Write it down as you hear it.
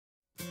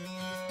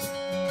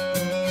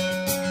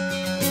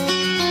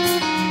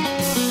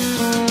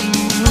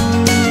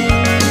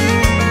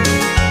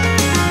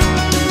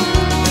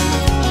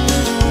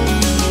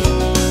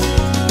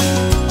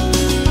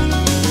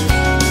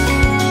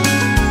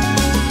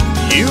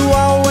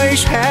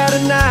always had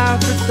an eye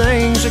for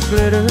things that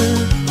glitter,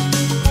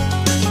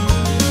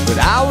 but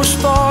I was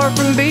far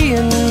from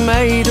being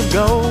made of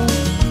gold.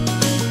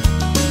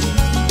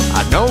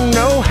 I don't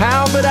know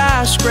how, but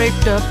I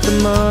scraped up the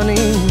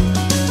money.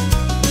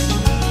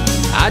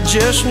 I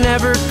just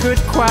never could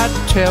quite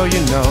tell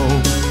you no.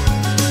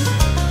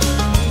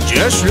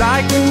 Just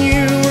like when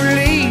you were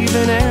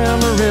leaving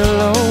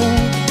Amarillo,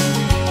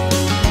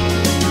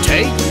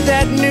 take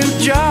that new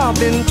job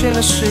in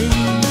Tennessee,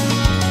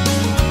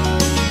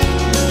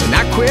 and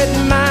I quit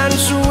mine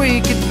so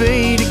we could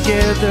be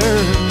together.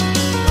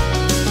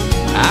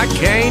 I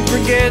can't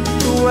forget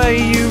the way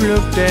you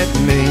looked at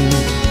me.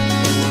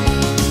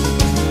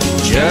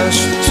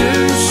 Just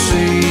to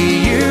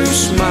see you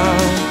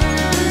smile,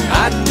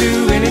 I'd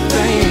do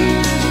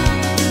anything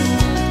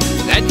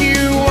that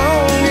you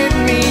wanted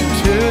me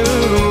to.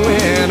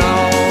 When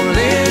all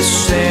is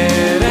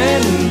said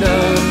and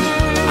done,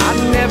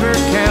 I'd never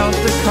count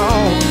the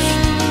cost.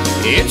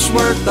 It's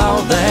worth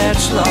all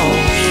that's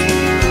lost,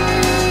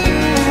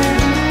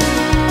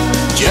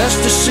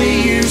 just to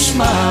see you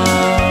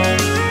smile.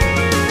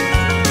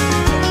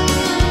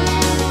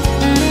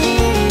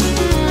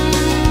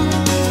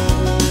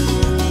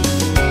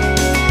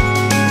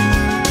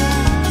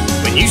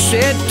 When you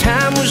said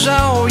time was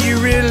all you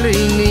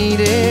really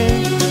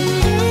needed,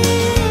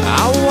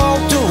 I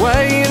walked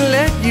away and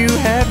let you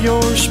have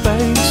your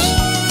space.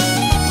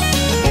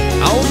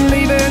 Oh,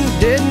 leaving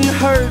didn't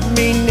hurt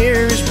me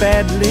near as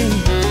badly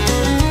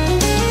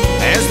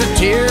as the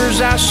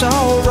tears I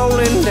saw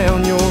rolling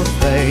down your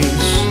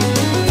face.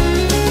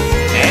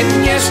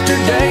 And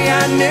yesterday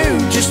I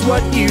knew just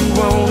what you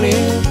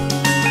wanted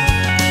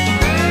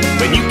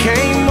when you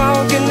came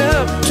walking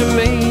up to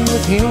me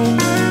with him.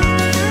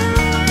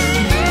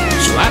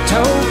 So I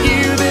told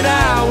you that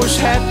I was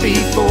happy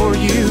for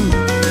you,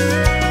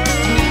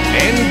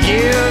 and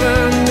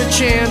given the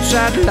chance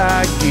I'd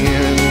like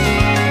in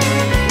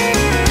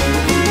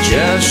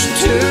just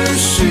to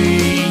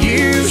see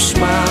you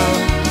smile.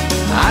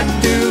 I'd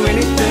do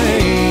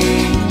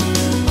anything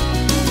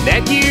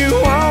that you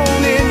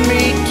wanted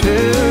me to.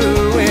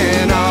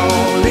 When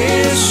all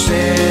is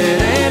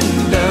said and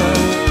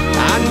done,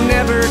 I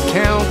never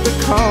count the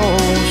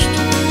cost.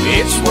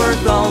 It's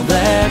worth all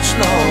that's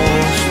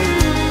lost,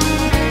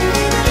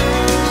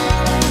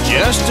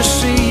 just to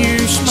see you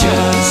smile.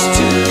 Just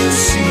to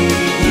see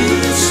you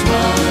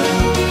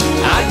smile.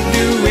 I'd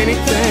do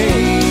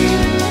anything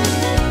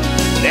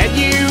that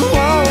you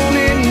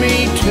wanted me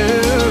to.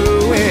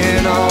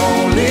 When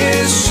all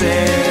is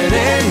said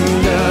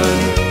and done,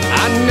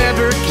 I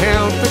never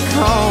count the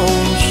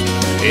cost.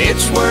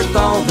 It's worth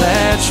all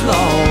that's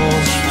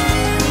lost,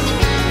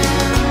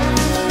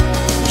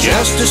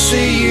 just to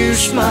see you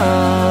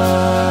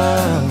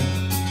smile.